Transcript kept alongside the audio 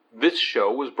This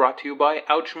show was brought to you by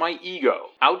Ouch My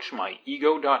Ego,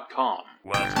 ouchmyego.com.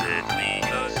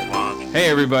 Hey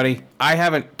everybody, I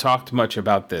haven't talked much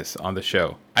about this on the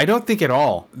show. I don't think at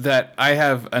all that I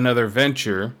have another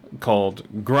venture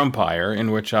called Grumpire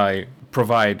in which I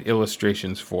provide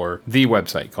illustrations for the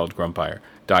website called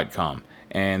grumpire.com.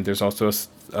 And there's also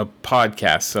a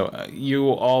podcast, so you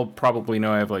all probably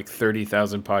know I have like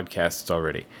 30,000 podcasts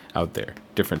already out there,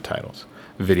 different titles.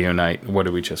 Video Night, What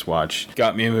Did We Just Watch?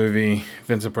 Got Me a Movie,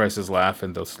 Vincent Price's Laugh,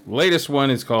 and the latest one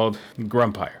is called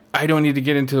Grumpire. I don't need to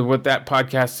get into what that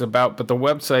podcast is about, but the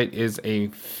website is a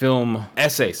film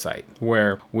essay site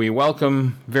where we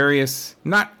welcome various,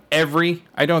 not every,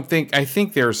 I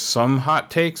think there's some hot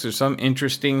takes or some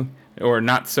interesting or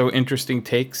not so interesting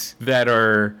takes that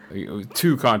are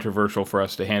too controversial for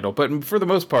us to handle. But for the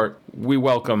most part, we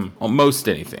welcome most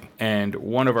anything. And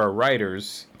one of our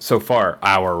writers, so far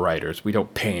our writers, we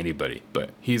don't pay anybody,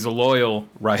 but he's a loyal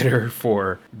writer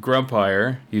for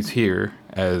Grumpire. He's here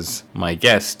as my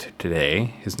guest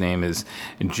today. His name is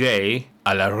Jay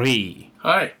Alarie.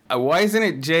 Hi. Why isn't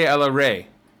it Jay Alarie?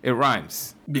 It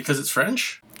rhymes. Because it's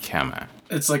French? Come on.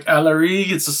 It's like Alarie.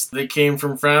 It's just they came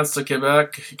from France to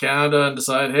Quebec, Canada, and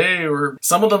decided, hey,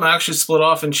 some of them actually split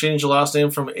off and changed the last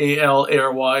name from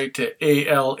A-L-A-R-Y to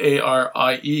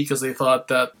A-L-A-R-I-E because they thought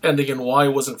that ending in Y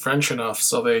wasn't French enough,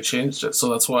 so they changed it. So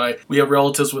that's why we have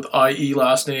relatives with I-E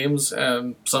last names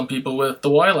and some people with the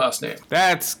Y last name.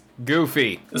 That's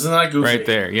goofy. Isn't that goofy? Right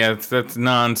there. Yeah, that's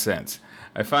nonsense.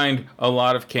 I find a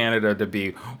lot of Canada to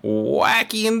be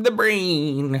wacky in the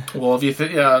brain. Well, if you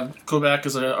Quebec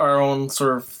is our own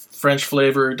sort of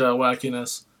French-flavored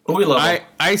wackiness. But we love it.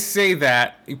 I say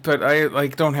that, but I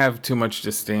don't have too much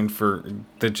disdain for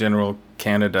the general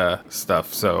Canada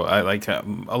stuff. So I like a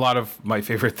lot of my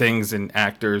favorite things and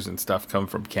actors and stuff come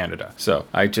from Canada. So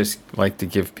I just like to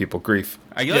give people grief.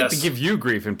 I like to give you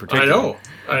grief in particular.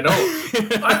 I know.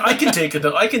 I can take it,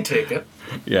 though. I can take it.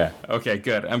 Yeah. Okay,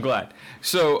 good. I'm glad.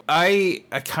 So I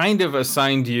kind of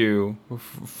assigned you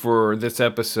for this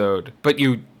episode, but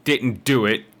you didn't do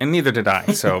it, and neither did I.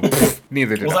 So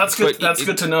neither did I. Well, that's good. That's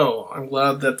good to know. I'm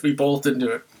glad that we both didn't do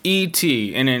it.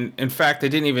 E.T. and in fact, I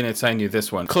didn't even assign you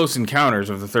this one. Close Encounters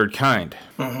of the Third Kind.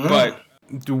 Mm-hmm. But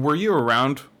were you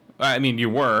around? I mean, you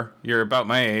were. You're about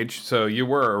my age, so you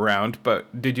were around.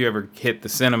 But did you ever hit the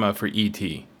cinema for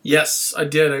E.T.? Yes, I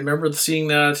did. I remember seeing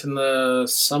that in the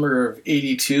summer of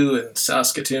 '82 in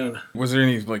Saskatoon. Was there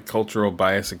any cultural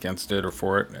bias against it or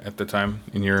for it at the time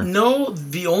in your? No,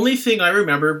 the only thing I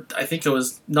remember, I think I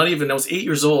was 8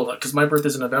 years old because my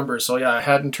birthday's in November. So yeah, I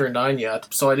hadn't turned 9 yet.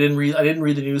 So I didn't read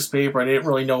the newspaper. I didn't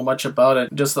really know much about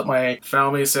it. Just that my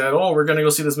family said, "Oh, we're gonna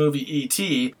go see this movie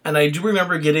E.T." And I do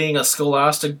remember getting a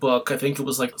Scholastic book. I think it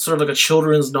was sort of a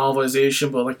children's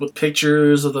novelization, but with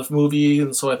pictures of the movie.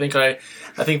 And so I think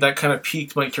that kind of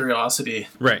piqued my curiosity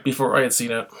before I had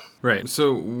seen it. Right.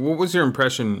 So what was your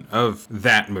impression of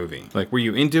that movie? Were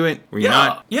you into it? Were you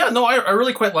not? Yeah, no, I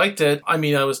really quite liked it. I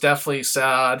mean, I was definitely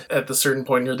sad at the certain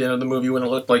point near the end of the movie when it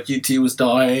looked like E.T. was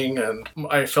dying, and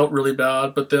I felt really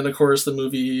bad. But then, of course, the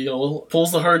movie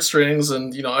pulls the heartstrings,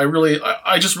 and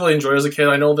I just really enjoyed it as a kid.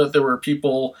 I know that there were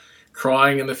people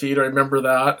crying in the theater. I remember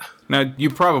that. Now, you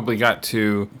probably got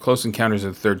to Close Encounters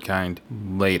of the Third Kind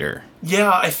later.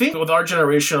 Yeah, I think with our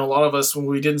generation, a lot of us, when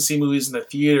we didn't see movies in the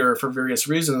theater for various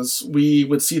reasons, we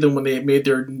would see them when they made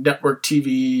their network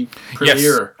TV premiere.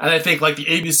 Yes. And I think the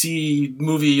ABC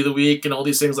movie of the week and all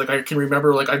these things, I can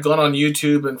remember, I've gone on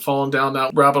YouTube and fallen down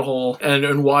that rabbit hole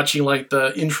and watching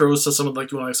the intros to some of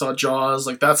when I saw Jaws,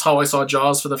 that's how I saw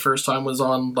Jaws for the first time was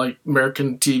on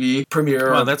American TV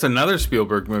premiere. Wow, that's another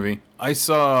Spielberg movie. I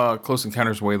saw Close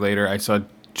Encounters way later. I saw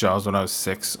Jaws when I was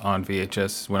 6 on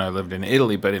VHS when I lived in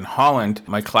Italy, but in Holland,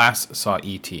 my class saw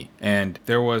E.T. and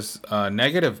there was a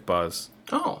negative buzz.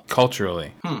 Oh.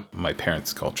 Culturally. My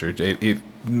parents' culture.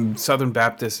 Southern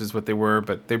Baptist is what they were,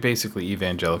 but they're basically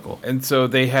evangelical. And so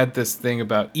they had this thing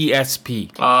about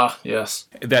ESP. Ah, yes.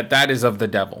 That is of the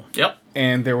devil. Yep.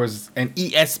 And there was an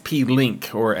ESP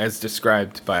link, or as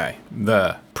described by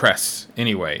the press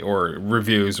anyway, or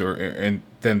reviews, and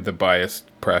then the biased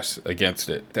press against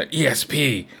it. That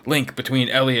ESP link between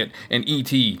Elliot and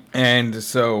E.T. And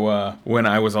so when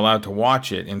I was allowed to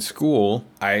watch it in school,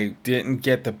 I didn't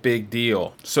get the big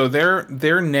deal. So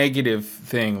their negative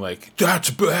thing, that's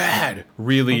bad,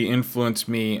 really influenced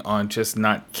me on just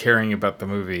not caring about the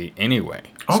movie anyway.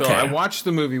 Okay. So I watched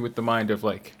the movie with the mind of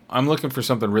I'm looking for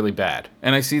something really bad.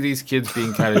 And I see these kids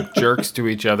being kind of jerks to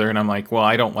each other, and I'm like, well,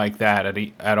 I don't like that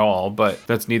at all, but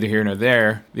that's neither here nor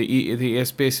there. The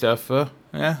ESP stuff,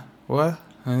 yeah, what?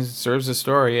 It serves the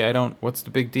story. What's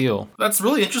the big deal? That's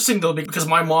really interesting though, because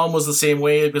my mom was the same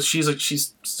way, because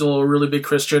she's still a really big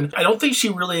Christian. I don't think she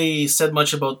really said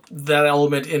much about that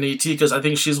element in ET, because I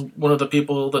think she's one of the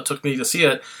people that took me to see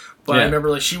it. But I remember,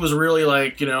 like, she was really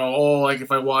like, like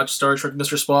if I watched Star Trek,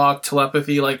 Mr. Spock,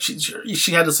 telepathy, like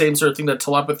she had the same sort of thing, that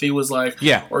telepathy was like,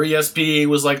 or ESP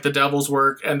was like the devil's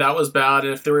work, and that was bad.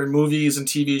 And if they were in movies and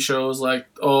TV shows, like,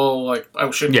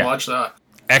 I shouldn't watch that.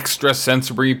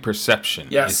 Extrasensory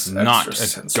perception is not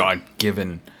a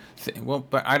God-given thing. Well,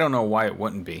 but I don't know why it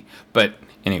wouldn't be. But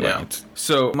anyway,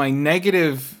 so my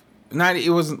negative. Not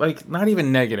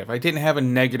even negative. I didn't have a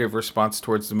negative response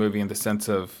towards the movie in the sense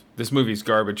of this movie's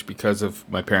garbage because of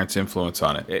my parents' influence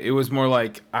on it. It was more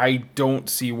like, I don't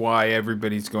see why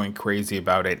everybody's going crazy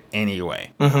about it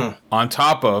anyway. Mm-hmm. On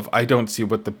top of, I don't see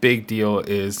what the big deal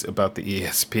is about the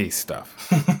ESP stuff.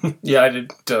 I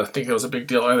didn't think it was a big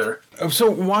deal either.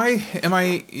 So why am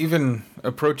I even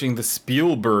approaching the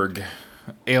Spielberg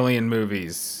alien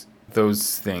movies?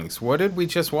 Those things. What did we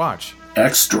just watch?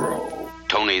 Extra.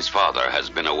 Tony's father has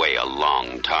been away a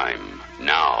long time.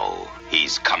 Now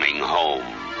he's coming home.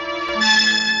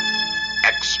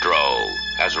 Extro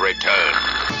has returned.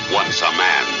 Once a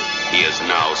man, he is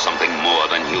now something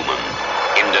more than human.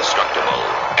 Indestructible,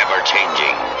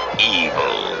 ever-changing,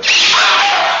 evil.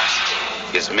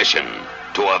 His mission,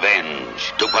 to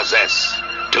avenge, to possess,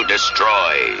 to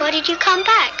destroy. Why did you come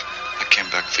back? I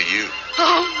came back for you.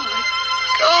 Oh my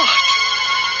God!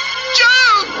 Joe!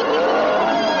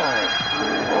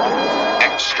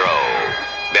 Extro,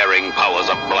 bearing powers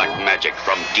of black magic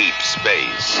from deep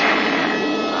space.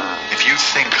 If you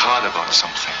think hard about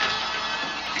something,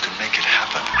 you can make it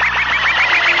happen.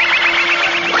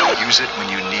 Use it when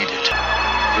you need it.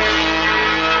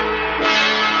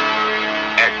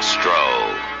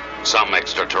 Extro. Some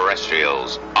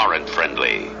extraterrestrials aren't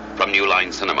friendly. From New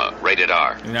Line Cinema, rated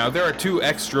R. Now, there are two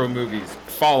Extro movies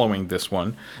following this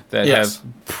one that have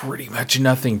pretty much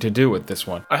nothing to do with this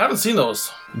one. I haven't seen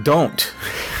those. Don't.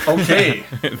 Okay.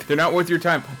 They're not worth your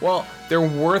time. Well, they're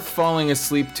worth falling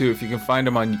asleep to. If you can find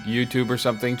them on YouTube or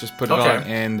something, just put it on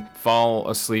and fall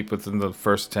asleep within the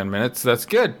first 10 minutes. That's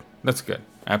good. That's good.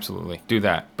 Absolutely. Do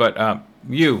that. But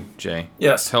you, Jay.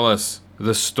 Yes. Tell us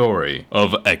the story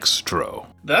of Extro.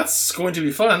 That's going to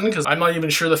be fun, because I'm not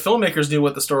even sure the filmmakers knew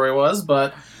what the story was,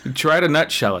 but... Try to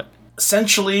nutshell it.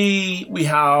 Essentially, we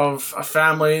have a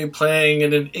family playing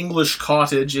in an English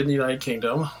cottage in the United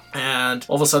Kingdom, and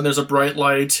all of a sudden there's a bright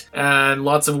light and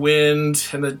lots of wind,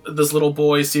 and this little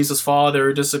boy sees his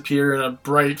father disappear in a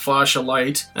bright flash of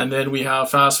light. And then we have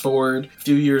fast forward a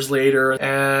few years later,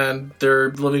 and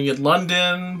they're living in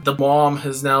London. The mom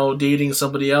is now dating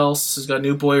somebody else, has got a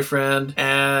new boyfriend,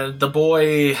 and the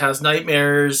boy has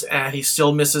nightmares and he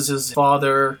still misses his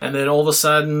father. And then all of a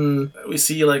sudden we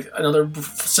see like another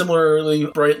similarly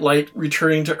bright light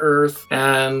returning to Earth,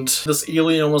 and this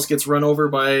alien almost gets run over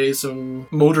by some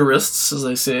motorists, as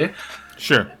they say.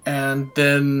 Sure. And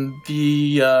then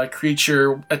the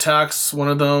creature attacks one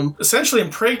of them, essentially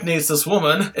impregnates this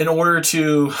woman in order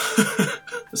to...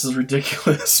 this is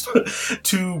ridiculous.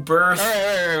 To birth...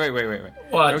 Wait.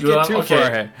 What? Don't get too far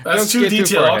ahead. That's too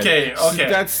detailed. Okay.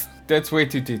 That's way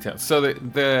too detailed. So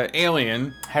the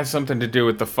alien has something to do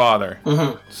with the father.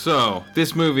 Mm-hmm. So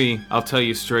this movie, I'll tell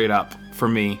you straight up, for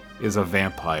me, is a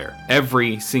vampire.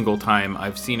 Every single time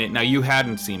I've seen it. Now, you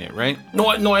hadn't seen it, right?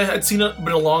 No, I had seen it,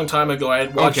 but a long time ago. I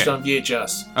had watched it on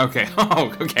VHS. Okay.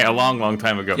 Oh, okay. A long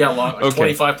time ago. Yeah, like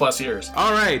 25 plus years.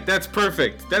 All right. That's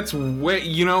perfect. That's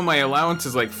way... my allowance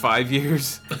is like 5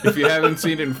 years. If you haven't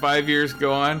seen it in 5 years,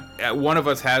 go on. One of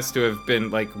us has to have been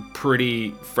like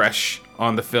pretty fresh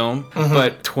on the film,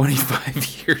 but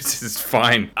 25 years is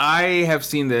fine. I have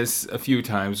seen this a few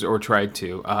times, or tried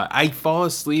to. I fall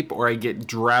asleep or I get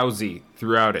drowsy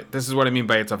throughout it. This is what I mean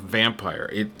by it's a vampire.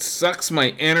 It sucks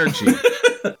my energy.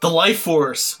 The life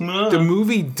force. The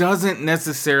movie doesn't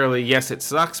necessarily, yes, it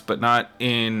sucks, but not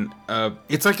in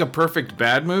it's like a perfect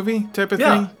bad movie type of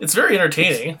thing. It's very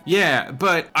entertaining.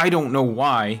 But I don't know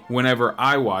why whenever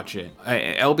I watch it.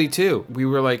 LB2, we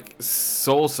were like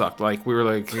soul sucked. Like we were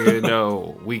like,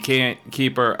 no, we can't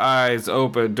keep our eyes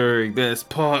open during this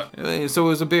part. So it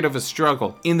was a bit of a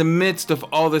struggle. In the midst of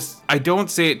all this, I don't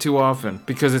say it too often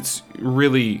because it's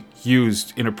really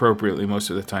used inappropriately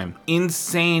most of the time.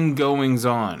 Insane goings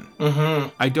on.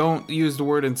 I don't use the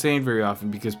word insane very often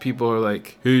because people are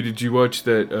like, hey, did you watch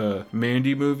that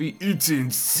Mandy movie? It's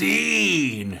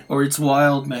insane. Or it's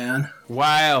wild, man.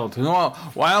 Wild. No,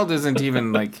 wild isn't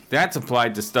even like, that's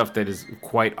applied to stuff that is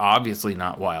quite obviously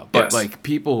not wild. But Yes. like,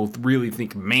 people really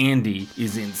think Mandy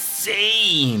is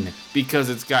insane because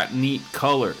it's got neat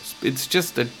colors. It's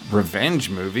just a revenge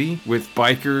movie with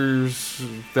bikers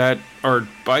that are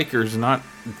bikers, not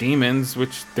demons,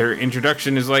 which their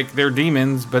introduction is like they're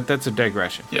demons, but that's a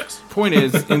digression. Yes. Point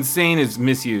is, insane is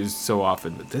misused so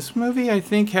often, but this movie, I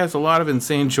think, has a lot of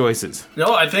insane choices.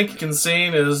 No, I think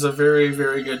insane is a very,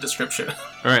 very good description.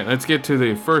 All right, let's get to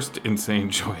the first insane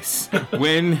choice.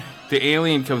 When the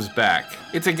alien comes back,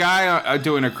 it's a guy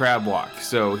doing a crab walk,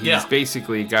 so he's Yeah.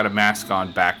 basically got a mask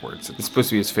on backwards. It's supposed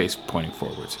to be his face pointing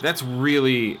forwards. That's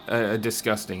really a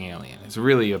disgusting alien. It's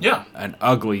really an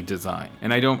ugly design.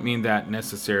 And I don't mean that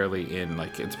necessarily in,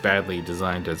 like, it's badly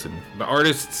designed as in... The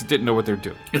artists didn't know what they're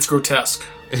doing. It's grotesque.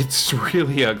 It's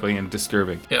really ugly and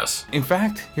disturbing. Yes. In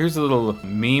fact, here's a little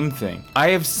meme thing. I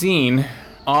have seen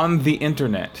on the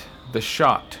internet the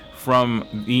shot from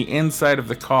the inside of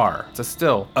the car. It's a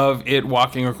still of it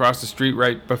walking across the street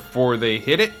right before they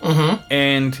hit it. Mm-hmm.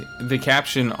 And the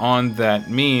caption on that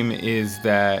meme is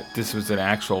that this was an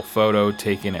actual photo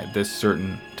taken at this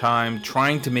certain time,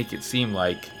 trying to make it seem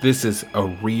like this is a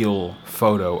real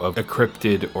photo of a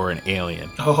cryptid or an alien.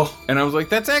 Oh, And I was like,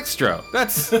 that's extra.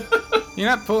 That's... You're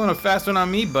not pulling a fast one on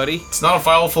me, buddy. it's not a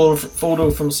file photo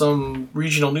from some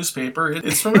regional newspaper.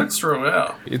 It's from Extra,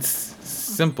 yeah. It's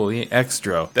simply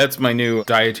extra. That's my new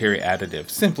dietary additive.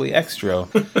 Simply extra.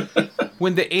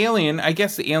 When the alien, I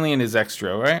guess the alien is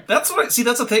extra, right? That's what that's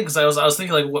the thing, because I was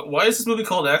thinking, like, why is this movie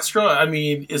called Extra? I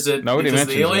mean, is it Nobody because of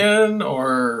the mentions it. alien,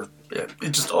 or...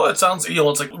 It just, it sounds,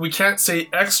 it's like, we can't say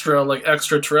extra, like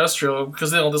extraterrestrial,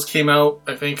 because this came out,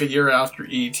 I think, a year after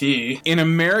E.T. In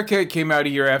America, it came out a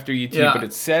year after E.T., Yeah. but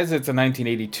it says it's a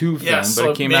 1982 film, Yeah, but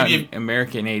so it came out maybe- in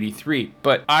America in 83.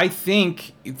 But I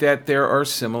think that there are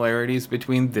similarities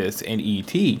between this and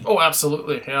E.T. Oh,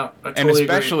 absolutely, yeah. I totally And agree.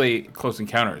 especially Close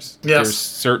Encounters. Yes. There's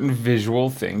certain visual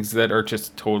things that are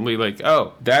just totally like,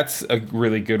 oh, that's a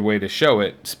really good way to show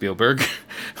it, Spielberg.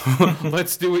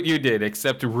 Let's do what you did,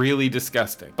 except really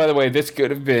disgusting. By the way, this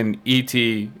could have been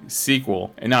E.T.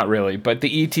 sequel. And not really, but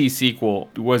the E.T. sequel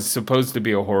was supposed to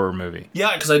be a horror movie.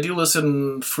 Yeah, because I do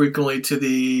listen frequently to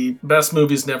the best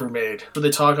movies never made. So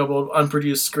they talk about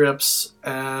unproduced scripts,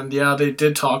 and yeah, they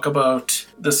did talk about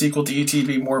the sequel to E.T.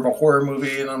 being more of a horror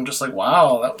movie, and I'm just like,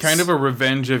 wow, that was... Kind of a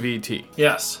revenge of E.T.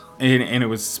 Yes. And it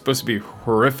was supposed to be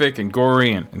horrific and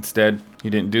gory, and instead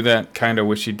he didn't do that. Kind of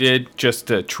wish he did, just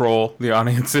to troll the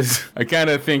audiences. I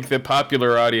kind of think that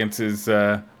popular audiences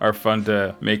are fun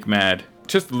to make mad.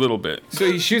 Just a little bit.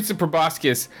 So he shoots the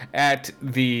proboscis at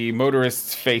the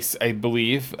motorist's face, I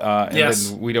believe. And Yes.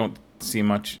 then we don't see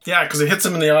much. Yeah, because it hits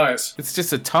him in the eyes. It's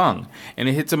just a tongue, and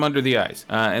it hits him under the eyes.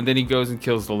 And then he goes and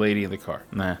kills the lady in the car.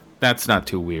 Nah. That's not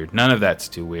too weird. None of that's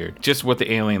too weird. Just what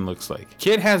the alien looks like.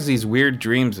 Kid has these weird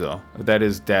dreams, though, that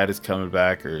his dad is coming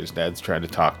back or his dad's trying to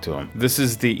talk to him. This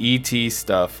is the E.T.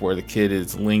 stuff where the kid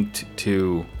is linked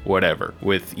to whatever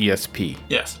with ESP.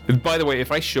 Yes. And by the way,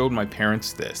 if I showed my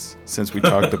parents this, since we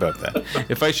talked about that,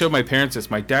 if I showed my parents this,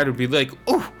 my dad would be like,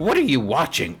 "Oh, what are you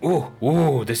watching?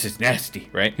 Oh, this is nasty,"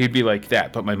 right? He'd be like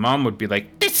that. But my mom would be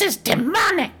like, "This is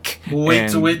demonic."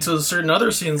 Wait And- till certain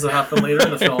other scenes that happen later in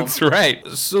the film. That's right.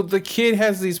 So the kid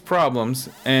has these problems,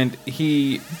 and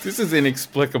this is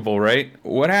inexplicable, right?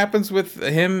 What happens with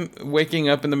him waking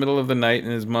up in the middle of the night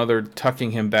and his mother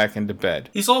tucking him back into bed?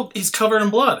 He's covered in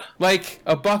blood. Like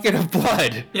a bucket of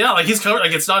blood. Yeah, like he's covered.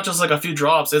 Like it's not just like a few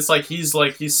drops. It's like he's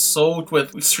soaked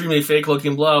with extremely fake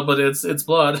looking blood, but it's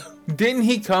blood. Didn't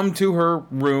he come to her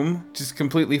room just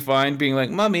completely fine, being like,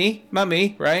 "Mummy,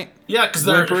 right?" Yeah, because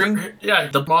Whimpering?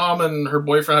 the mom and her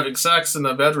boyfriend having sex in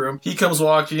the bedroom. He comes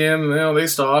walking in, and they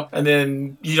stop, and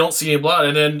then you don't see any blood,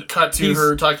 and then cut to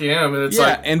her talking to him, and it's Yeah,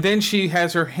 like, and then she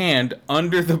has her hand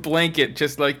under the blanket,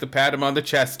 just like to pat him on the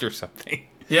chest or something.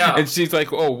 yeah, And she's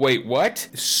like, "Oh, wait, what?"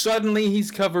 Suddenly he's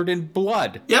covered in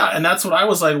blood. yeah, and that's what I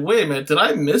was like. Wait a minute, did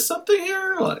I miss something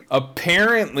here? Like,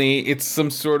 Apparently, it's some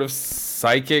sort of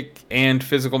psychic and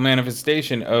physical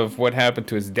manifestation of what happened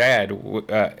to his dad,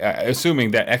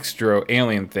 assuming that extra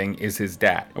alien thing is his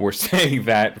dad. We're saying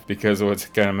that because of what's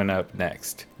coming up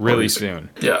next, really soon.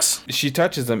 yes, She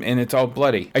touches him, and it's all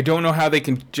bloody. I don't know how they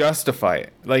can justify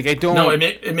it. Like, I don't... no,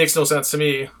 it makes no sense to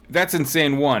me. That's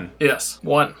Insane 1. Yes,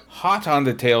 one. Hot on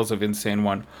the tails of Insane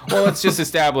 1. Well, let's just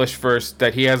establish first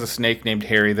that he has a snake named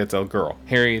Harry that's a girl.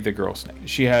 Harry, the girl snake.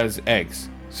 She has eggs.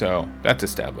 So that's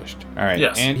established. All right.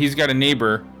 Yes. And he's got a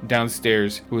neighbor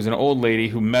downstairs who is an old lady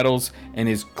who meddles and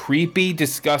is creepy,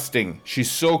 disgusting. She's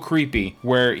so creepy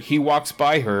where he walks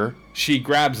by her, she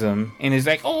grabs him and is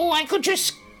like, "Oh, I could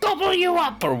just double you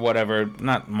up, or whatever.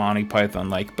 Not Monty Python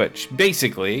like, but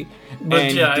basically. But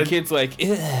and yeah, the kid's like,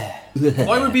 ugh.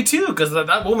 Well, I would be too, because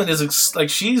that woman is like,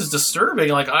 she's disturbing.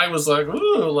 Like, I was like,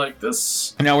 ooh, like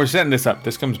this. Now we're setting this up.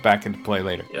 This comes back into play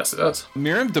later. Yes, it does.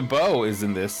 Miriam Debeau is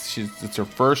in this. It's her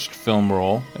first film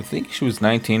role. I think she was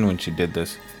 19 when she did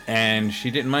this, and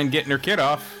she didn't mind getting her kid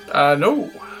off.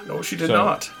 No, she did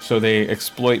not. So they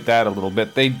exploit that a little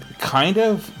bit. They kind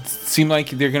of seem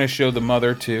like they're going to show the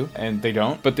mother too, and they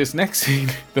don't. But this next scene,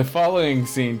 the following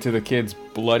scene to the kids'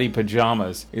 bloody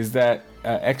pajamas, is that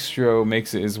Extro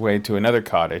makes his way to another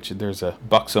cottage. There's a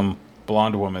buxom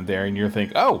blonde woman there, and you're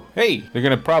thinking, oh, hey, they're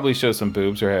going to probably show some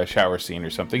boobs or a shower scene or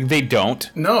something. They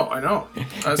don't. No, I know.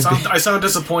 I sound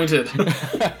disappointed.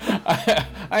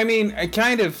 I mean, I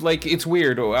kind of, like, it's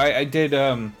weird. I did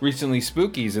recently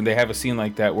Spookies, and they have a scene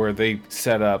like that where they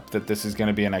set up that this is going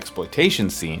to be an exploitation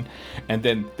scene, and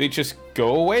then they just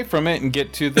go away from it and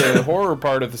get to the horror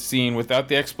part of the scene without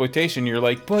the exploitation. You're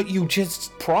like, but you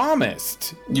just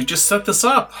promised. You just set this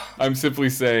up. I'm simply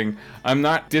saying, I'm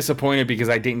not disappointed because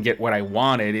I didn't get what I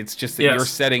wanted. It's just that you're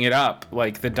setting it up.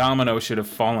 Like, the domino should have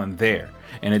fallen there,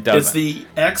 and it doesn't. It's the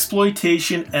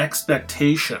exploitation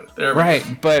expectation. Right,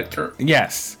 but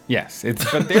yes.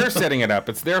 But they're setting it up.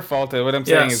 It's their fault. What I'm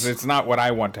saying is it's not what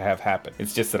I want to have happen.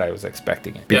 It's just that I was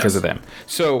expecting it because of them.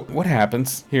 So what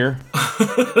happens here?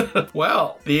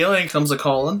 Well, the alien comes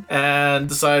a-calling and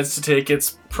decides to take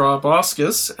its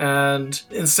proboscis, and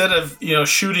instead of,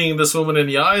 shooting this woman in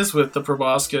the eyes with the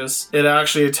proboscis, it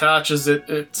actually attaches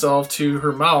itself to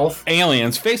her mouth.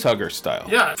 Aliens, facehugger style.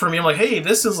 Yeah, for me, I'm like, hey,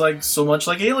 this is like so much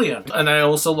like Alien. And I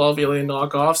also love Alien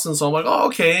knockoffs, and so I'm like, oh,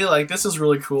 okay, like this is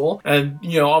really cool. And,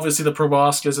 obviously the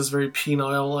proboscis is very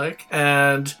penile-like,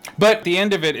 But the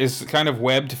end of it is kind of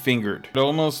webbed fingered. It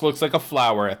almost looks like a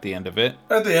flower at the end of it.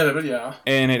 At the end of it, yeah.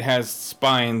 And it has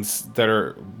spines that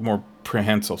are more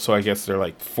prehensile, so I guess they're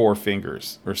like 4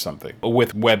 fingers or something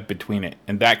with web between it,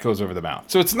 and that goes over the mouth.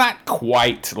 So it's not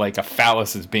quite like a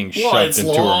phallus is being shoved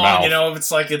into her mouth.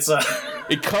 It's like it's a...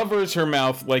 It covers her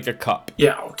mouth like a cup.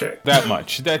 Yeah, okay. That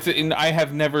much. That's it. And I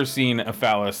have never seen a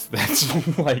phallus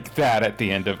that's like that at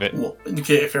the end of it. Well,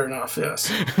 okay, fair enough,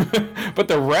 yes. But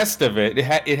the rest of it,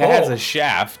 it has a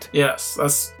shaft. Yes,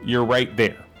 that's... You're right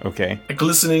there, okay? A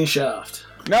glistening shaft.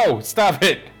 No, stop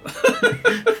it.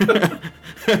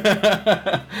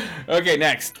 Okay,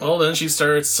 next. Well, then she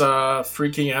starts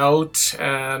freaking out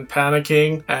and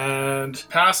panicking and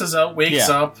passes out, wakes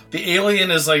up. The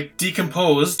alien is like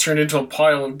decomposed, turned into a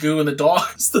pile of goo, and the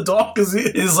dog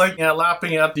is like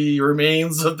lapping at the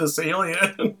remains of this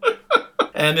alien.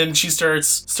 And then she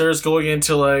starts going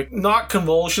into, like, not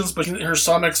convulsions, but her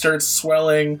stomach starts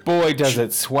swelling. Boy, does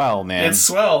it swell, man. It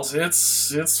swells.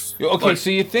 It's okay, like, so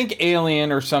you think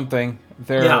Alien or something.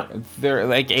 They're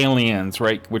like aliens,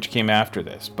 right? Which came after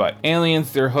this. But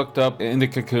aliens, they're hooked up in the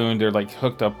cocoon. They're like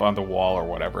hooked up on the wall or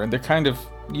whatever. And they're kind of,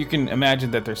 you can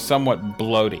imagine that they're somewhat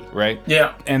bloaty, right?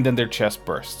 Yeah. And then their chest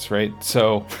bursts, right?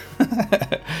 So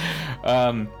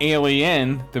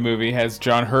Alien, the movie, has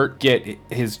John Hurt get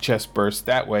his chest burst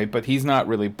that way, but he's not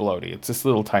really bloaty. It's this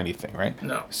little tiny thing, right?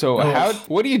 No. So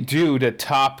what do you do to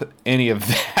top any of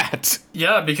that?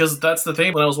 Yeah, because that's the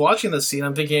thing. When I was watching this scene,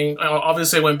 I'm thinking,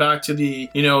 obviously I went back to the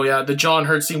John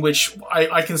Hurt scene, which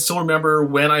I can still remember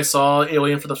when I saw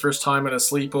Alien for the first time at a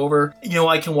sleepover.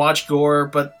 I can watch gore,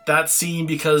 but that scene,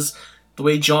 because the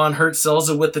way John Hurt sells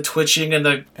it with the twitching and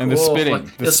the spitting,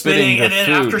 like, the spitting, and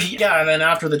then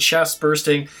after the chest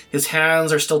bursting, his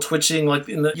hands are still twitching, like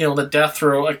in the the death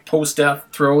throw, like post-death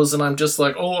throws, and I'm just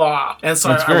like, And so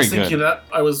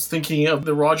I was thinking of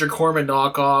the Roger Corman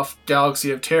knockoff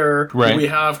Galaxy of Terror, where we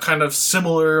have kind of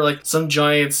similar, like some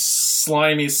giant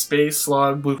slimy space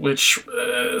slug which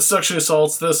sexually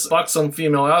assaults this buxom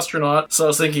female astronaut. So I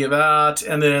was thinking of that,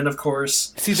 and then of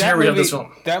course,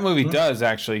 that movie does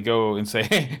actually go and say,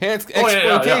 hey, it's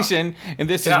exploitation, and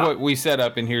this is what we set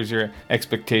up, and here's your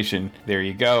expectation. There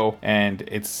you go. And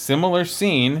it's similar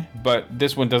scene, but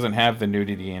this one doesn't have the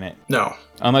nudity in it. No.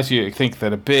 Unless you think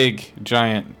that a big,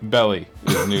 giant belly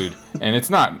is nude. And it's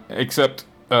not, except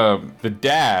the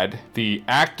dad, the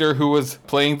actor who was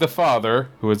playing the father,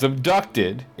 who was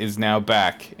abducted, is now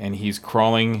back, and he's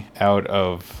crawling out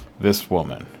of this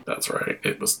woman. That's right.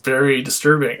 It was very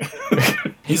disturbing.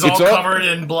 He's all covered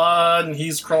in blood, and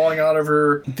he's crawling out of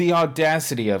her. The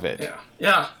audacity of it.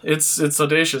 Yeah, it's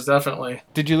audacious, definitely.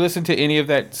 Did you listen to any of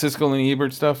that Siskel and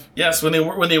Ebert stuff? Yes, when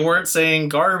they weren't saying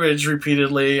garbage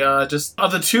repeatedly. Just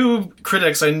of the two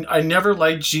critics, I never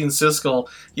liked Gene Siskel.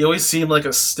 He always seemed like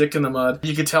a stick in the mud.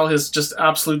 You could tell his just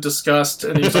absolute disgust,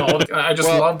 and I just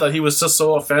loved that he was just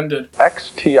so offended.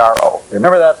 XTRO.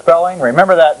 Remember that spelling?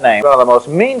 Remember that name. One of the most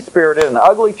mean-spirited and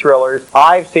ugly ghostly thrillers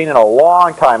I've seen in a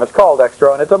long time. It's called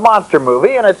Extro, and it's a monster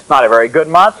movie, and it's not a very good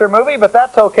monster movie, but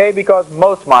that's okay because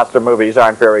most monster movies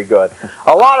aren't very good.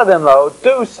 A lot of them, though,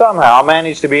 do somehow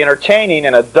manage to be entertaining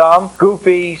in a dumb,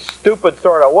 goofy, stupid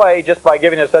sort of way just by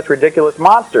giving us such ridiculous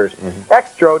monsters.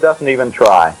 Extro doesn't even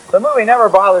try. The movie never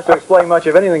bothers to explain much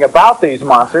of anything about these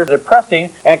monsters. It's a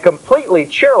depressing and completely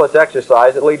cheerless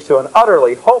exercise that leads to an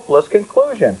utterly hopeless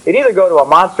conclusion. You'd either go to a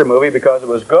monster movie because it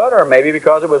was good or maybe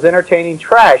because it was entertaining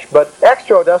trash, but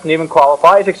Extro doesn't even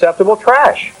qualify as acceptable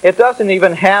trash. It doesn't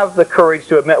even have the courage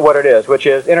to admit what it is, which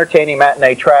is entertaining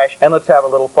matinee trash, and let's have a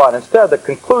little fun. Instead, the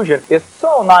conclusion is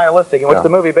so nihilistic, in which the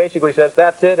movie basically says,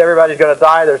 that's it, everybody's going to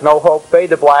die, there's no hope, fade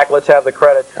to black, let's have the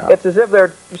credits. It's as if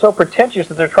they're so pretentious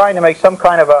that they're trying to make some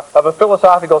kind of a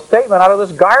philosophical statement out of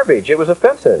this garbage. It was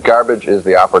offensive. Garbage is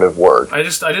the operative word. I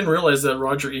didn't realize that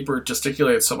Roger Ebert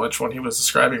gesticulated so much when he was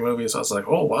describing movies. I was like,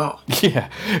 oh, wow. Yeah,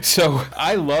 so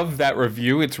I love that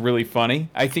review. It's really funny.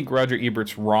 I think Roger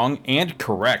Ebert's wrong and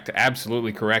correct,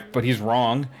 absolutely correct, but he's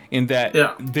wrong in that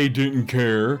they didn't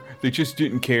care. They just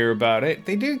didn't care about it.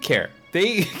 They did care.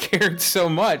 They cared so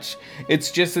much.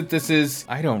 It's just that this is,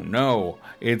 I don't know.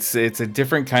 It's a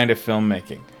different kind of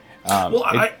filmmaking.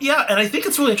 And I think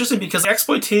it's really interesting because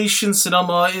exploitation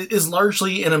cinema is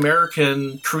largely an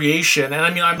American creation, and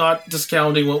I mean, I'm not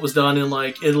discounting what was done in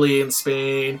like Italy and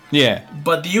Spain. Yeah.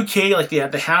 But the UK, like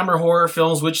the Hammer horror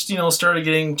films, which started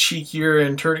getting cheekier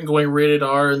and going rated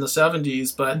R in the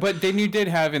 70s. But then you did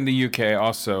have in the UK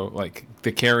also like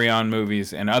the Carry On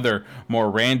movies and other more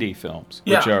randy films,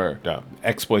 which are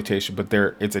exploitation, but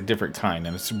it's a different kind,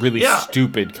 and it's really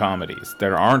stupid comedies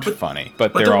that aren't funny,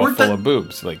 but they're all full of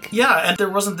boobs, like. Yeah, and there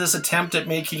wasn't this attempt at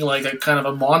making like a kind of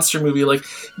a monster movie, like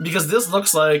because this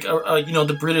looks like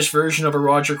the British version of a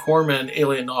Roger Corman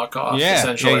Alien knockoff.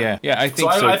 Essentially. Yeah. I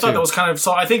think so. I thought that was kind of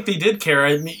so. I think they did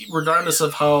care, regardless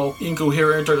of how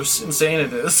incoherent or insane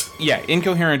it is. Yeah,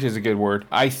 incoherent is a good word.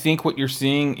 I think what you're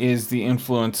seeing is the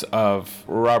influence of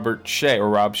Robert Shea,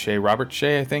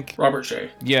 I think. Robert Shea.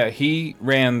 Yeah, he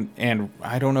ran, and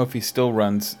I don't know if he still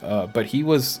runs, but he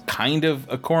was kind of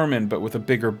a Corman, but with a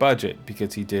bigger budget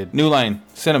because he did New Line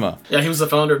Cinema. Yeah, he was the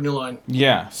founder of New Line.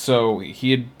 Yeah, so he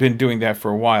had been doing that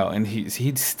for a while, and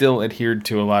he'd still adhered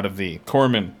to a lot of the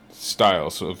Corman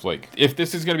style. So of like, if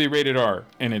this is going to be rated R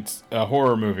and it's a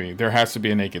horror movie, there has to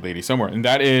be a naked lady somewhere, and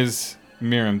that is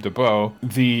Miriam Deboe.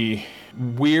 The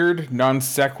weird non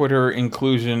sequitur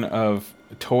inclusion of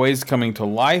toys coming to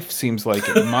life seems like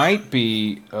it might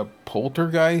be a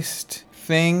poltergeist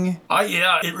thing.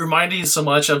 It reminded me so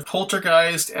much of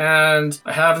Poltergeist, and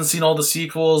I haven't seen all the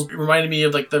sequels. It reminded me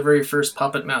of like the very first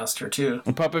Puppet Master too.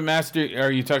 Puppet Master?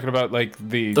 Are you talking about like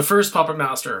the first Puppet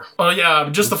Master? Oh yeah,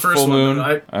 just the first Full one.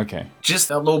 Moon? Okay. Just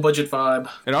that low budget vibe.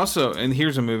 And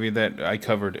here's a movie that I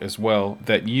covered as well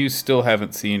that you still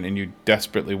haven't seen and you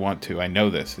desperately want to. I know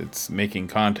this. It's Making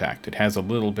Contact. It has a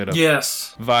little bit of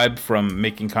vibe from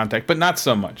Making Contact, but not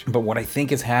so much. But what I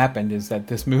think has happened is that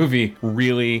this movie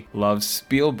really loves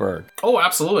Spielberg. Oh,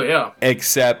 absolutely, yeah.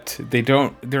 Except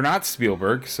they're not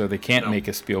Spielberg, so they can't make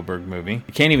a Spielberg movie.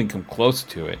 They can't even come close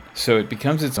to it. So it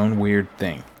becomes its own weird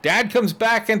thing. Dad comes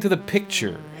back into the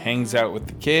picture, hangs out with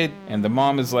the kid, and the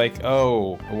mom is like,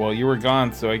 oh, well, you were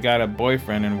gone, so I got a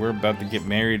boyfriend, and we're about to get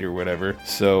married or whatever.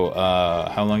 So,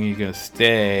 how long are you gonna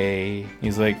stay?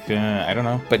 He's like, I don't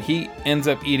know. But he ends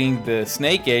up eating the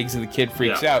snake eggs, and the kid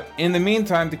freaks out. In the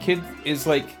meantime, the kid is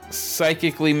like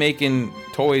psychically making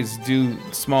toys do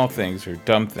small things or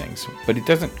dumb things, but it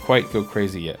doesn't quite go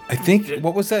crazy yet. I think,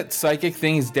 what was that psychic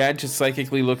thing? His dad just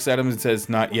psychically looks at him and says,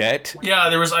 not yet. Yeah,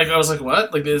 there was like, I was like,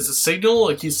 what? Like, there's a signal?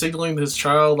 Like, he's signaling to his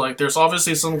child? Like, there's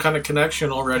obviously some kind of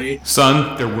connection already.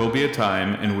 Son, there will be a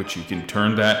time in which you can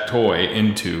turn that toy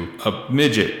into a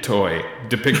midget toy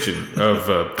depiction of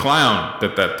a clown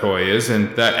that toy is,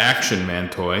 and that Action Man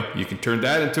toy, you can turn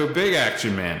that into a big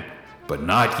Action Man, but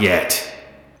not yet.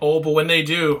 Oh, but when they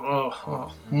do,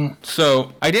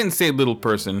 So, I didn't say little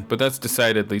person, but that's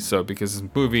decidedly so, because this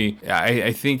movie,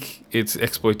 I think it's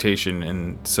exploitation,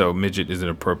 and so midget is an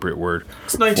appropriate word.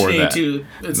 It's 1982.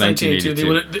 It's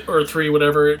 1982. Or 3,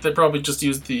 whatever. They probably just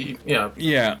used the,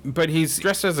 Yeah, but he's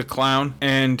dressed as a clown,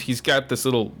 and he's got this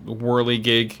little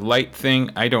whirligig light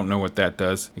thing. I don't know what that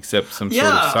does, except some sort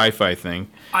of sci-fi thing.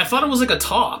 I thought it was like a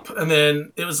top, and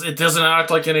then it doesn't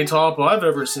act like any top I've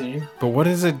ever seen. But what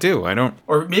does it do? I don't...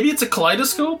 Or maybe it's a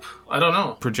kaleidoscope? I don't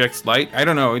know. Projects light. I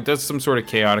don't know. It does some sort of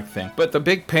chaotic thing. But the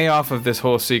big payoff of this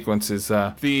whole sequence is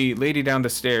the lady down the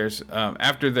stairs,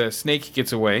 after the snake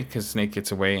gets away, because Snake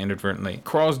gets away inadvertently,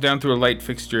 crawls down through a light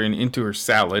fixture and into her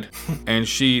salad, and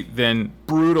she then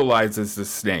brutalizes the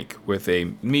snake with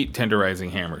a meat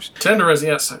tenderizing hammers. Tenderizing,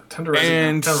 yes. Tenderizing.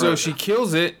 And so tenderizing. she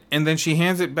kills it, and then she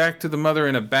hands it back to the mother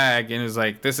in a bag and is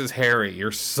like, this is Harry,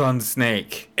 your son's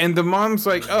snake. And the mom's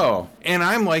like, oh. And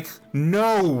I'm like,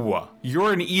 no,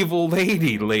 you're an evil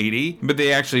lady. But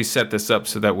they actually set this up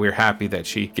so that we're happy that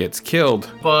she gets killed.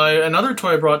 By another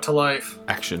toy brought to life.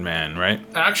 Action Man, right?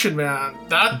 Action Man.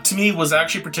 That, to me, was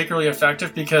actually particularly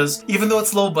effective because even though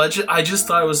it's low budget, I just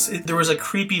thought there was a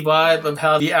creepy vibe of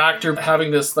how the actor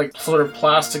having this, like, sort of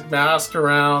plastic mask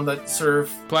around that sort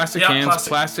of... Plastic hands,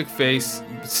 plastic face,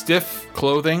 stiff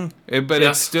clothing, but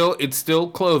Yes. it's still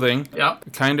clothing. Yeah.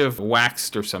 Kind of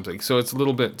waxed or something, so it's a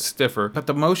little bit stiffer. But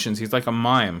the motions, he's like a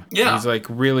mime. Yeah. He's like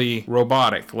really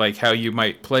robotic, like how you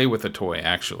might play with a toy,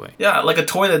 actually. Yeah, like a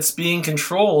toy that's being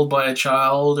controlled by a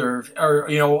child or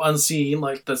you know, unseen,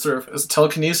 like that sort of is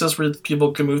telekinesis where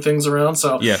people can move things around.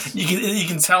 So Yes. you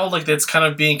can tell like it's kind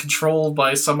of being controlled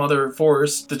by some other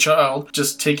force. The child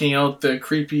just taking out the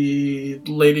creepy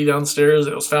lady downstairs.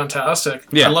 It was fantastic.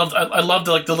 Yeah. I loved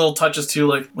like the little touches too,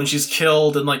 like when she's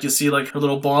killed and like you see like her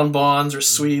little bonbons or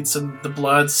sweets and the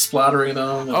blood splattering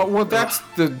them. Oh, well, that's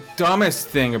the dumbest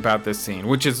thing about this scene,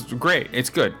 which is great. It's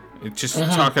good. It's just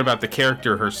talking about the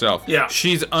character herself. Yeah.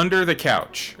 She's under the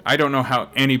couch. I don't know how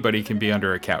anybody can be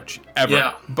under a couch, ever.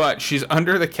 Yeah. But she's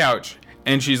under the couch,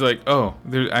 and she's like, oh,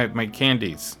 I have my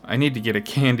candies. I need to get a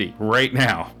candy right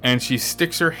now. And she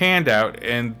sticks her hand out,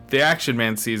 and the Action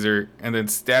Man sees her, and then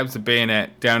stabs the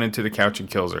bayonet down into the couch and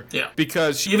kills her. Yeah.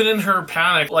 Because she... Even in her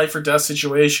panic, life or death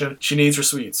situation, she needs her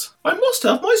sweets. I must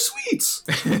have my sweets.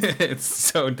 It's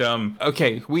so dumb.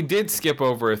 Okay, we did skip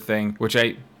over a thing, which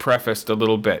I prefaced a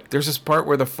little bit. There's this part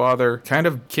where the father kind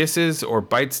of kisses or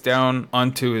bites down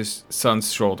onto his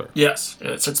son's shoulder. Yes,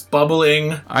 it starts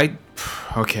bubbling.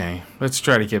 Okay, let's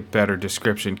try to get better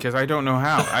description, because I don't know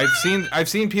how. I've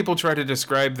seen people try to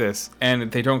describe this,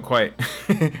 and they don't quite.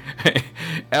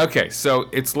 Okay, so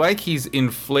it's like he's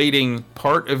inflating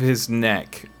part of his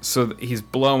neck, so that he's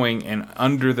blowing, and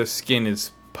under the skin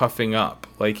is puffing up,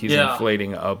 like he's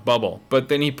inflating a bubble. But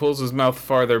then he pulls his mouth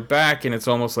farther back, and it's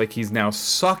almost like he's now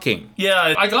sucking.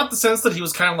 Yeah, I got the sense that he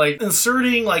was kind of like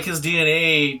inserting like his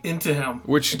DNA into him.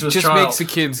 Which into his just child. makes the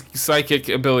kid's psychic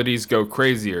abilities go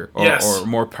crazier or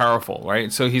more powerful,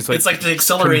 right? So he's like... It's like to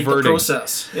accelerate the converting.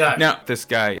 process. Yeah. Now, this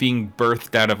guy being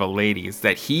birthed out of a lady is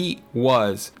that he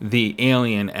was the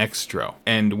alien Extro.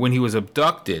 And when he was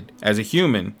abducted as a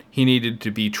human, he needed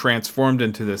to be transformed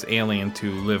into this alien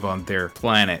to live on their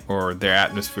planet or their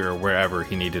atmosphere or wherever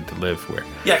he needed to live where.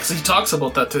 Yeah, because he talks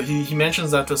about that. He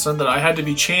mentions that to his son, that I had to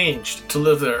be changed to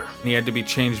live there. He had to be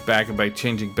changed back, and by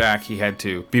changing back, he had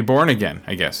to be born again,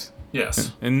 I guess.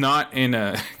 Yes. And not in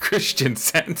a Christian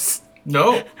sense.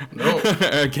 No.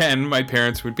 Again, my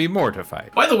parents would be mortified.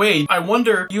 By the way, I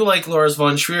wonder, you like Lars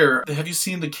von Trier. Have you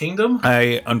seen The Kingdom?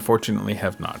 I unfortunately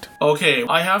have not. Okay,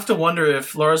 I have to wonder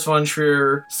if Lars von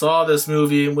Trier saw this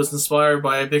movie and was inspired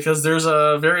by it, because there's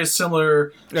a very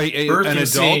similar An birthing adult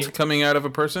scene. coming out of a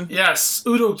person? Yes,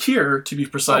 Udo Kier, to be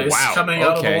precise, Oh, wow. coming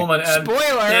out of a woman. And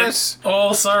Spoilers!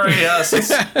 oh, sorry,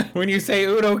 yes. When you say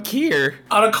Udo Kier.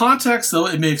 Out of context, though,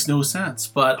 it makes no sense.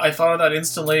 But I thought of that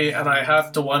instantly, and I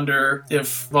have to wonder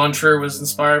if Von Trier was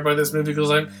inspired by this movie,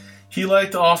 because he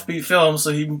liked offbeat films,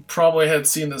 so he probably had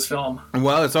seen this film.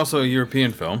 Well, it's also a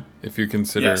European film, if you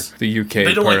consider Yes. the UK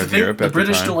They don't part like to of think. Europe The at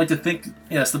British the time. don't like to think.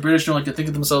 Yes, the British don't like to think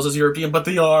of themselves as European, but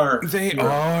they are. They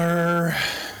are.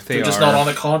 They're just not on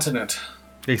the continent.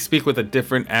 They speak with a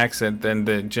different accent than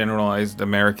the generalized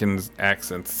Americans'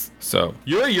 accents. So,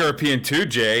 you're European too,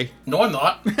 Jay. No, I'm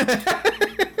not.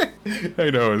 I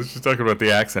know, I was just talking about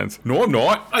the accents. No, I'm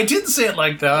not. I didn't say it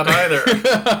like that either.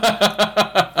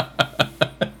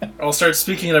 I'll start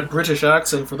speaking in a British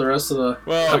accent for the rest of the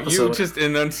episode. You just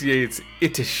enunciated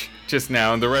Itish just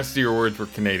now, and the rest of your words were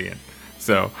Canadian.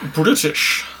 So,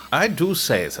 British. I do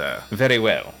say so. Very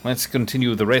well. Let's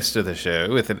continue the rest of the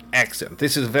show with an accent.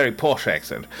 This is a very posh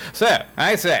accent. So,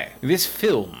 I say, this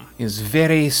film is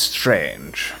very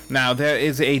strange. Now, there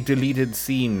is a deleted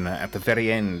scene at the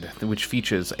very end which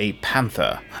features a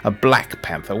panther, a black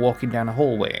panther, walking down a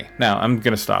hallway. Now, I'm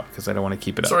gonna stop because I don't want to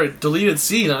keep it up. Sorry, deleted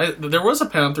scene. There was a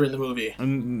panther in the movie.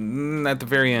 At the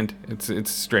very end,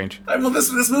 it's strange. Well,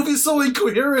 this movie is so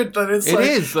incoherent that it's It like,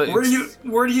 is, like,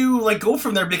 where do you like go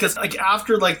from there? Because like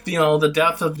after like the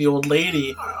death of the old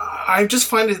lady, I just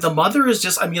find it, the mother is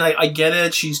just, I mean, I get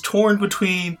it. She's torn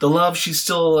between the love she's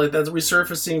still, like, that's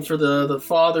resurfacing for the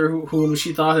father whom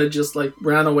she thought had just, like,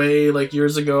 ran away, like,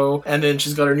 years ago. And then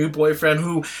she's got her new boyfriend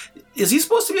who... Is he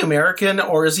supposed to be American,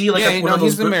 or is he like one of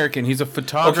those... he's American. He's a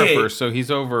photographer, so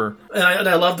he's over... And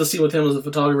I love the scene with him as a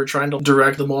photographer trying to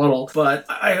direct the model, but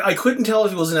I couldn't tell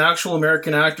if he was an actual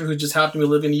American actor who just happened to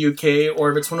live in the UK,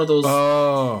 or if it's one of those...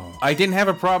 Oh. I didn't have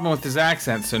a problem with his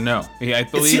accent, so no. I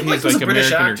believe he's like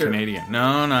American or Canadian.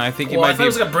 No, I think he might be... I thought he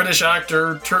was like a British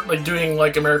actor like doing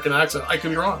like American accent. I could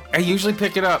be wrong. I usually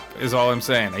pick it up, is all I'm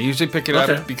saying. I usually pick it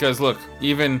up because, look,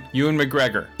 even Ewan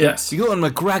McGregor. Yes. Ewan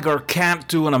McGregor can't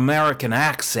do an American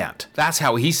accent. That's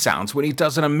how he sounds when he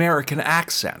does an American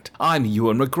accent. I'm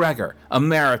Ewan McGregor,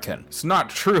 American. It's not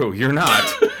true, you're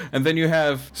not. And then you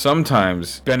have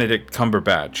sometimes Benedict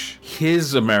Cumberbatch.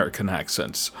 His American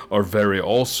accents are very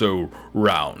also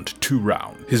too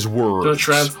round. His words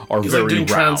are very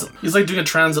round. He's like doing a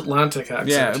transatlantic accent.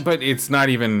 Yeah, but it's not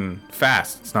even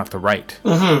fast. It's not the right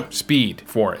speed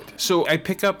for it. So I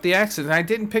pick up the accent, and I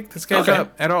didn't pick this guy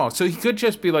up at all. So he could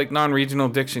just be like non-regional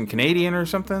diction Canadian or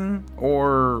something,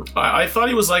 or... I thought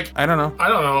he was like... I don't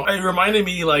know. It reminded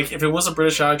me, like, if it was a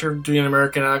British actor doing an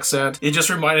American accent, it just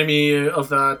reminded me of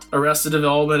that Arrested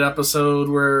Development episode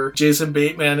where Jason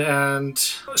Bateman and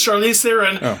Charlize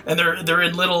Theron, and they're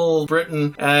in Little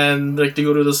Britain, and like they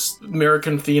go to this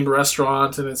American-themed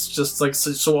restaurant, and it's just like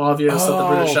so obvious that the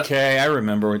British... Okay, I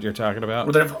remember what you're talking about.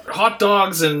 Where they have hot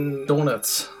dogs and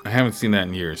donuts. I haven't seen that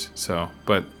in years,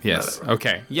 but yes.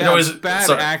 Okay. Yeah, bad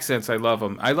accents, I love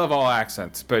them. I love all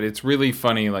accents, but it's really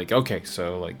funny, like, okay,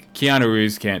 so, like, Keanu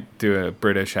Reeves can't do a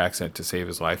British accent to save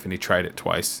his life, and he tried it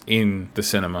twice in the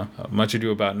cinema. Much Ado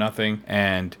About Nothing,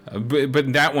 and,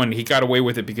 but that one, he got away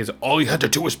with it because all he had to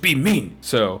do was be mean.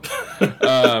 So,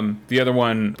 the other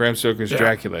one, Bram Stoker's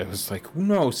Dracula, was like,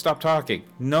 no, stop talking.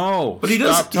 No, but he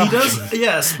does,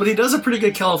 yes, but he does a pretty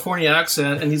good California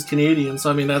accent, and he's Canadian,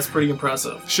 so, I mean, that's pretty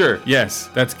impressive. Sure, yes,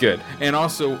 that's good. And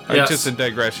also, just a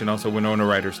digression, also Winona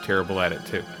Ryder's terrible at it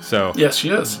too. So yes, she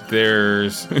is.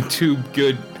 There's two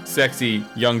good, sexy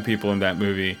young people in that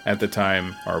movie at the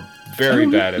time are very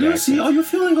bad at Lucy, accents. are you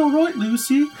feeling all right,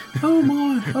 Lucy? Oh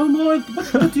my,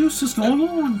 what the deuce is going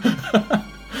on?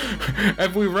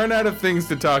 Have we run out of things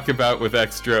to talk about with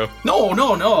Extro? No.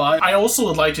 I also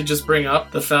would like to just bring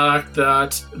up the fact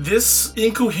that this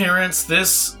incoherence,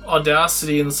 this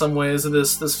audacity in some ways of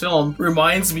this film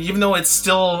reminds me, even though it's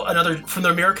still another from the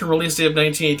American release date of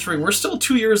 1983, we're still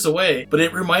 2 years away, but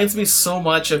it reminds me so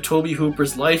much of Tobe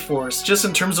Hooper's Life Force, just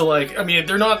in terms of like, I mean,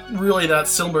 they're not really that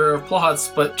similar of plots,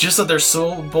 but just that they're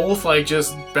so both like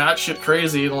just batshit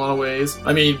crazy in a lot of ways.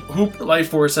 I mean, Life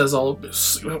Force has all,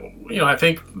 I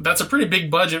think that's a pretty big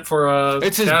budget for a...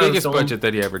 It's his biggest budget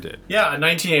that he ever did. Yeah,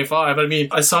 1985. I mean,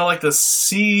 I saw like the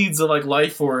seeds of like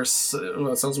Life Force,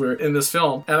 that sounds weird, in this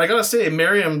film. And I gotta say,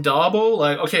 Miriam Dabo,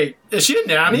 like, okay, is she a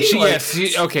nanny?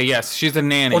 Yes, she's a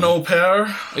nanny. An au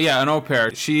pair? Yeah, an au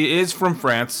pair. She is from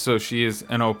France, so she is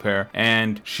an au pair.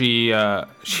 And she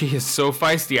is so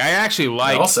feisty. I actually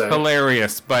like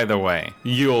hilarious, by the way.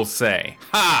 You'll say.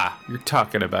 Ha! You're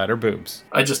talking about her boobs.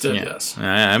 I just did, yes.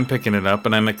 I'm picking it up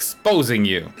and I'm exposing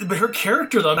you. But her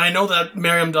character, though, and I know that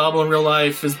Miriam Dabo in real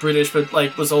life is British, but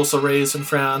like was also raised in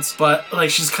France. But like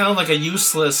she's kind of like a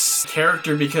useless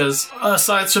character because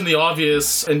aside from the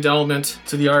obvious endowment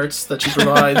to the arts that she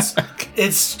provides,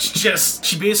 it's just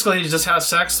she basically just has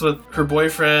sex with her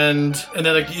boyfriend, and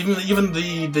then like even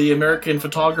the American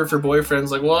photographer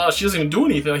boyfriend's like, well, she doesn't even do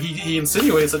anything. He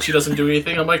insinuates that she doesn't do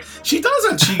anything. I'm like, she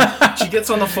doesn't. She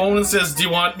gets on the phone and says, do you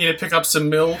want me to pick up some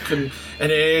milk and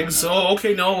eggs? Oh,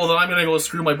 okay, no. Well, then I'm gonna go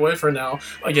screw my boyfriend now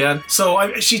again.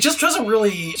 So she just doesn't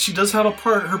really. She does have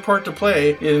her part to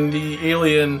play in the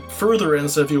Alien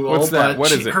furtherance, if you will. What's that?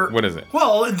 But what is it?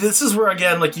 Well, this is where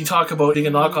again, like you talk about being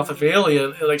a knockoff of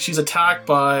Alien. Like she's attacked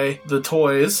by the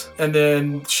toys, and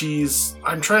then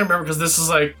I'm trying to remember because this is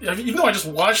like, even though I just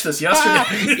watched this yesterday,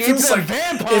 it's like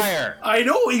vampire. I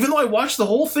know. Even though I watched the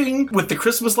whole thing with the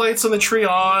Christmas lights on the tree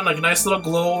on, like a nice little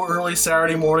glow early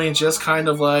Saturday morning, just kind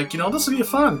of like, this will be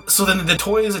fun. So then the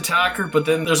toys attack her, but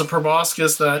then there's a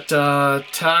proboscis that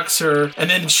attacks her, and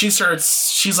then she's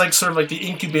like sort of like the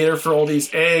incubator for all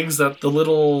these eggs that the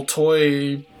little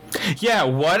toy... Yeah,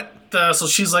 what? So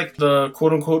she's like the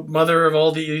quote-unquote mother of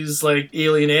all these like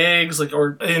alien eggs, like,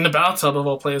 or in the bathtub of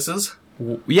all places.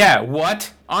 Yeah,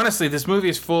 what? honestly, this movie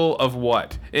is full of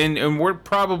what? And we're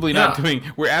probably not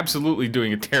we're absolutely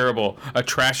doing a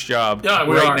trash job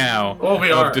now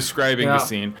of describing the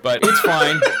scene. But it's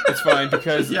fine. It's fine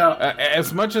because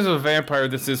as much as a vampire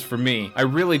this is for me, I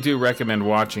really do recommend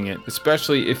watching it,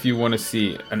 especially if you want to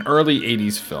see an early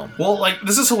 80s film. Well, like,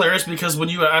 this is hilarious because when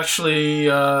you actually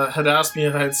had asked me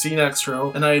if I had seen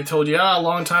Extro, and I had told you, a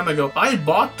long time ago, I had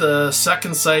bought the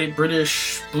Second Sight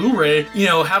British Blu-ray,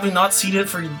 having not seen it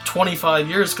for 25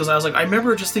 years, because I was like, I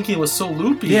remember just thinking it was so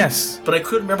loopy. Yes. But I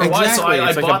couldn't remember why, so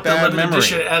I bought the limited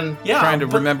edition, and trying to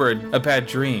remember a bad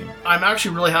dream. I'm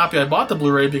actually really happy I bought the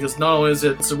Blu-ray, because not only is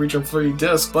it's a region 30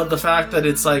 disc, but the fact that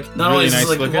it's like, not really only is nice it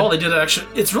like, looking. well, they did actually,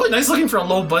 it's really nice looking for a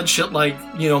low budget, like,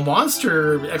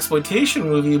 monster exploitation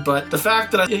movie, but the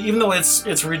fact that even though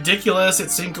it's ridiculous,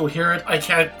 it's incoherent, I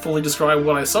can't fully describe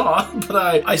what I saw,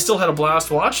 but I still had a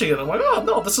blast watching it. I'm like, oh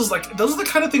no, this is like, those are the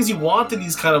kind of things you want in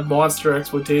these kind of monster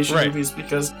exploitation movies,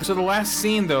 because... So the last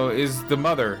scene, though, is the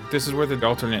mother. This is where the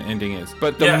alternate ending is.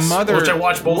 But the mother... which I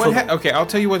watched both of them. Okay, I'll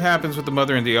tell you what happens with the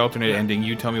mother in the alternate ending.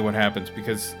 You tell me what happens,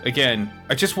 because, again,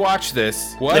 I just watched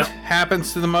this. What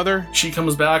happens to the mother? She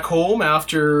comes back home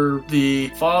after the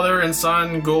father and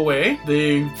son go away.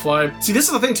 They fly... See, this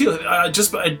is the thing, too.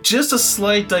 Just a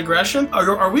slight digression.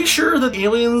 Are we sure that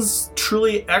aliens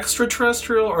truly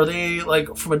extraterrestrial, or are they,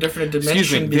 like, from a different dimension?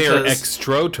 Excuse me, they are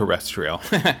extraterrestrial.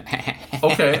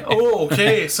 Okay. Oh,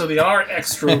 okay. So they are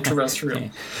extraterrestrial.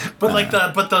 But like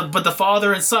the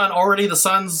father and son, already the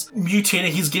son's mutating.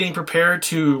 He's getting prepared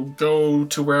to go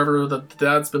to wherever the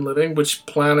dad's been living, which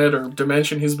planet or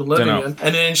dimension he's been living in.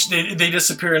 And then they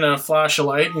disappear in a flash of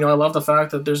light. I love the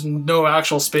fact that there's no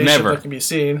actual spaceship that can be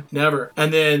seen. Never.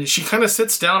 And then she kind of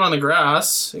sits down on the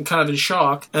grass and kind of in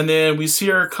shock. And then we see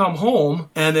her come home.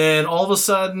 And then all of a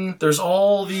sudden, there's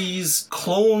all these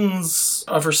clones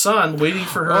of her son waiting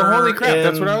for her. Oh, holy crap.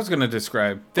 That's what I was going to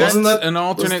describe. That's an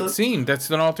alternate scene. That's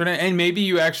an alternate. And maybe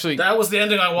you actually... That was the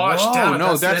ending I watched. Whoa, Damn it,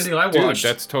 no, that's the ending I watched. Dude,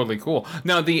 that's totally cool.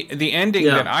 No, the ending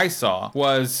that I saw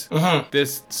was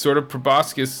this sort of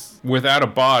proboscis without a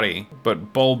body,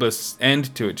 but bulbous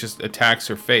end to it, just attacks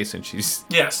her face, and she's...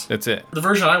 Yes. That's it. The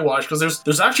version I watched, because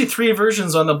there's actually 3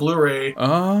 versions on the Blu-ray.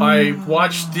 Oh. I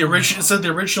watched the original... It said the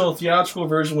original theatrical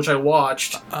version, which I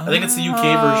watched. I think it's the UK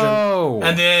version.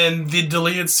 And then the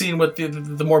deleted scene with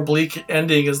the more bleak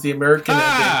ending is the American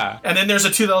ending. And then there's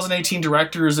a 2018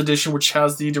 director's edition, which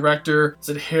has the director... Is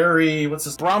it Harry... What's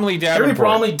his... Bromley Davenport. Harry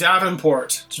Bromley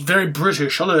Davenport. It's very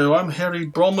British. Hello, I'm Harry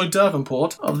Bromley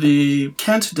Davenport of the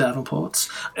Kent Davenports.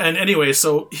 And anyway,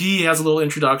 so he has a little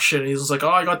introduction. He's just like,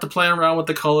 I got to play around with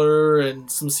the color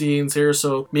and some scenes here,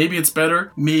 so maybe it's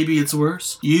better, maybe it's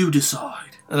worse. You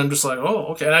decide. And I'm just like, oh,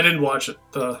 okay. And I didn't watch it.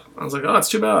 I was like, oh, it's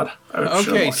too bad.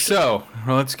 Okay, so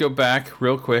let's go back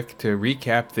real quick to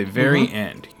recap the very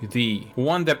end. The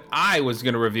one that I was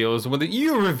going to reveal is the one that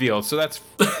you revealed. So that's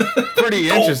pretty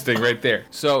interesting right there.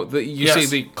 So you see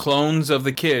the clones of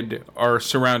the kid are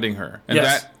surrounding her. And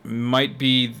that might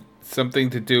be... something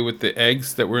to do with the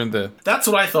eggs that were in the... That's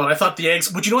what I thought. I thought the eggs...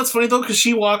 But you know what's funny, though? Because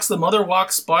the mother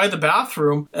walks by the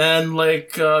bathroom, and,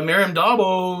 like, Miriam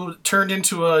Dabo turned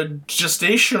into a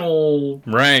gestational...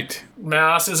 Right.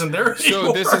 Mass isn't there anymore.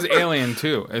 So this is Alien,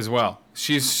 too, as well.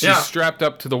 She's strapped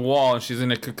up to the wall, and she's in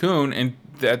a cocoon, and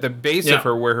at the base of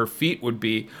her, where her feet would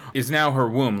be, is now her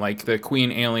womb. Like the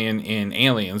queen alien in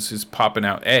Aliens is popping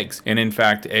out eggs. And in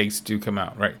fact, eggs do come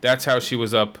out, right? That's how she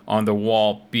was up on the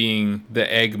wall being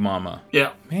the egg mama.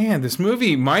 Yeah. Man, this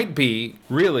movie might be,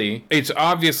 really, it's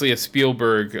obviously a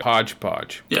Spielberg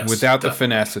hodgepodge. Yes, without the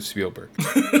finesse of Spielberg.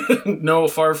 No,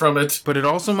 far from it. But it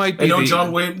also might be no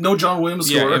John Williams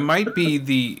score. Yeah, it might be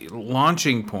the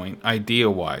launching point,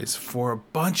 idea-wise, for a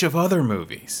bunch of other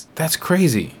movies. That's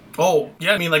crazy. Oh,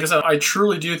 yeah, I mean, like I said, I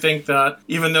truly do think that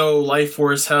even though Life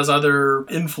Force has other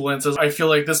influences, I feel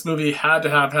like this movie had to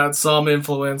have had some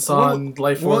influence on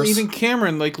Life Force. Well, even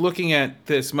Cameron, like, looking at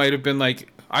this might have been like,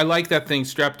 I like that thing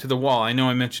strapped to the wall. I know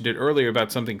I mentioned it earlier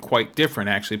about something quite different,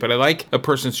 actually, but I like a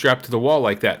person strapped to the wall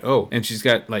like that. Oh, and she's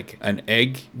got, like, an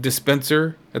egg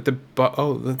dispenser at the...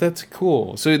 Oh, that's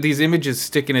cool. So these images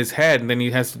stick in his head, and then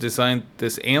he has to design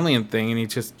this alien thing, and he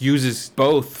just uses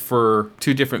both for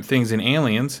 2 different things in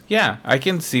Aliens. Yeah, I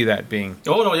can see that being...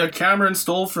 Oh, no, yeah, Cameron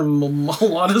stole from a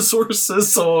lot of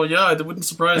sources, so yeah, it wouldn't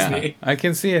surprise me. I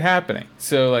can see it happening.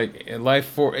 So, like, Life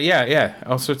Force... Yeah,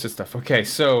 all sorts of stuff. Okay,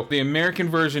 so the American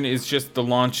version is just the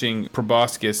launching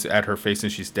proboscis at her face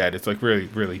and she's dead. It's, like, really,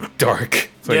 really dark.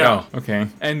 It's like, Yeah. oh, okay.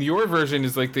 And your version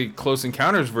is like the Close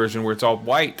Encounters version where it's all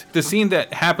white. The scene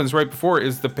that happens right before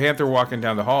is the panther walking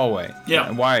down the hallway. Yeah.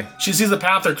 And why? She sees the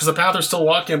panther because the panther's still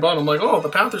walking about. I'm like, oh, the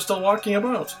panther's still walking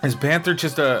about. Is Panther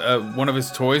just one of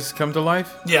his toys come to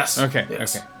life? Yes. Okay,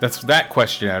 Yes. okay. That's that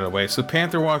question out of the way. So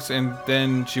Panther walks in,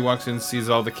 then she walks in, sees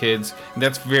all the kids. And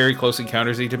that's very Close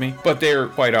Encounters-y to me. But they're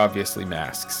quite obviously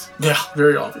masks. Yeah,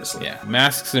 very obviously. Yeah,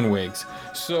 masks and wigs.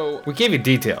 So we gave you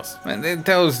details, and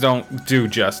those don't do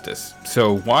justice.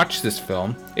 So watch this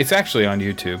film. It's actually on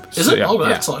YouTube. Is So, it? Oh,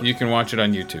 excellent. You can watch it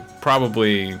on YouTube.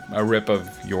 Probably a rip of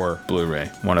your Blu-ray.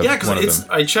 One of Yeah, them. because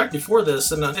I checked before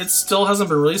this, and it still hasn't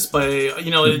been released by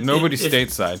Nobody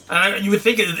stateside. You would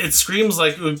think it screams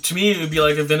like, to me, it would be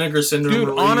like a Vinegar Syndrome Dude,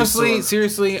 release. honestly,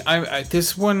 seriously,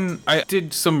 this one, I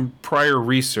did some prior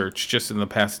research just in the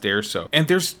past day or so, and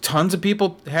there's tons of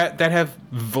people that have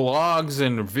vlogs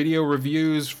and video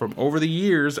reviews from over the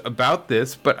years about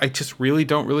this, but I just really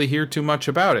don't hear too much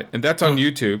about it. And that's on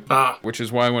YouTube, which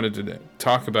is why I wanted to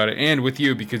talk about it, and with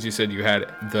you, because you said you had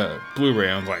the Blu-ray.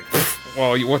 I was like,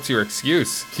 well, what's your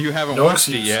excuse? You haven't watched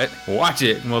it yet. Watch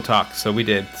it, and we'll talk. So we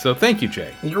did. So thank you,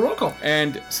 Jay. You're welcome.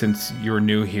 And since you're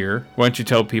new here, why don't you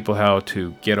tell people how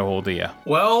to get a hold of you?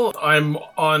 Well, I'm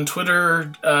on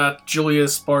Twitter at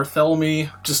Julius Barthelemy.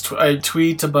 I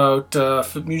tweet about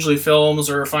usually films,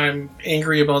 or if I'm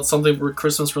angry about something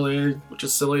Christmas related, which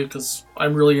is silly because I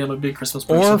really am a big Christmas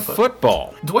person. Or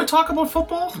football. Do I talk about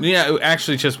football? Yeah,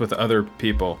 actually, just with other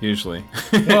people usually.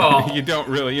 Well, you don't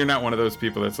really. You're not one of those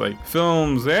people that's like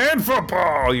films and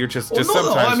football. You're just no,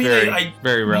 sometimes I mean,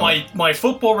 very relevant. My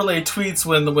football related tweets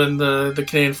when the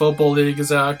Canadian Football League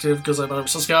is active, because I'm a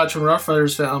Saskatchewan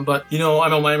Roughriders fan, but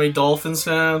I'm a Miami Dolphins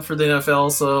fan for the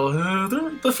NFL, so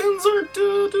the Finns aren't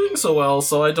doing so well,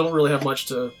 so I don't really have much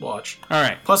to watch. All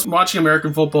right. Plus, watching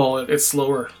American football, it's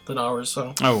slower than ours,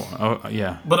 so. Oh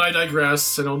yeah. But I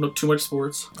digress. I don't know too much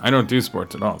sports. I don't do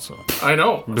sports at all, so. I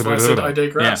know. That's why I said I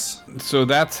digress. Yeah. So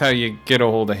that's how you get a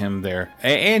hold of him there.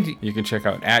 And you can check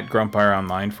out at Grumpire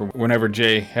Online for whenever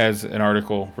Jay has an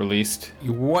article released.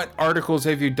 What articles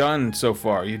have you done so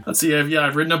far? Let's see.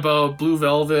 I've written about Blue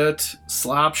Velvet,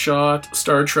 Slapshot,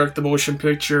 Star Trek the Motion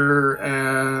Picture,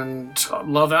 and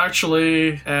Love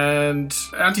Actually, and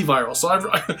Antiviral. So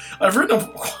I've written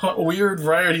a weird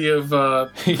variety of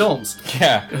films.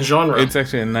 Yeah. Genre. It's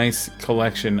actually a nice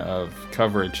collection of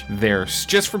coverage there,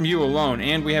 just from you alone,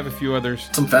 and we have a few others.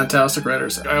 Some fantastic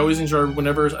writers. I always enjoy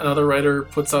whenever another writer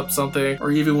puts up something,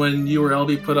 or even when you or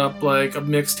LB put up like a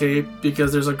mixtape,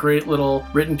 because there's a great little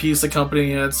written piece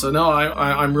accompanying it. So no,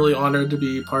 I'm really honored to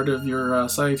be part of your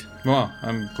site. Well,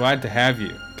 I'm glad to have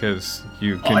you, because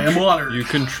I am honored. You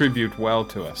contribute well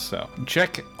to us. So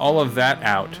check all of that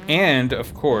out, and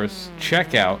of course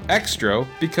check out Extra,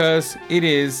 because it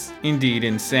is indeed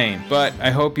insane. But I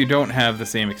hope you don't have the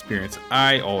same experience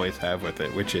I always have with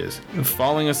it, which is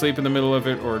falling asleep in the middle of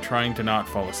it, or trying to not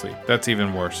fall asleep. That's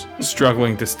even worse.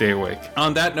 Struggling to stay awake.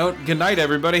 On that note, good night,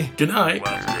 everybody. Good night.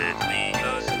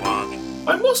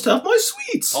 I must have my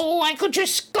sweets. Oh, I could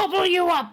just gobble you up.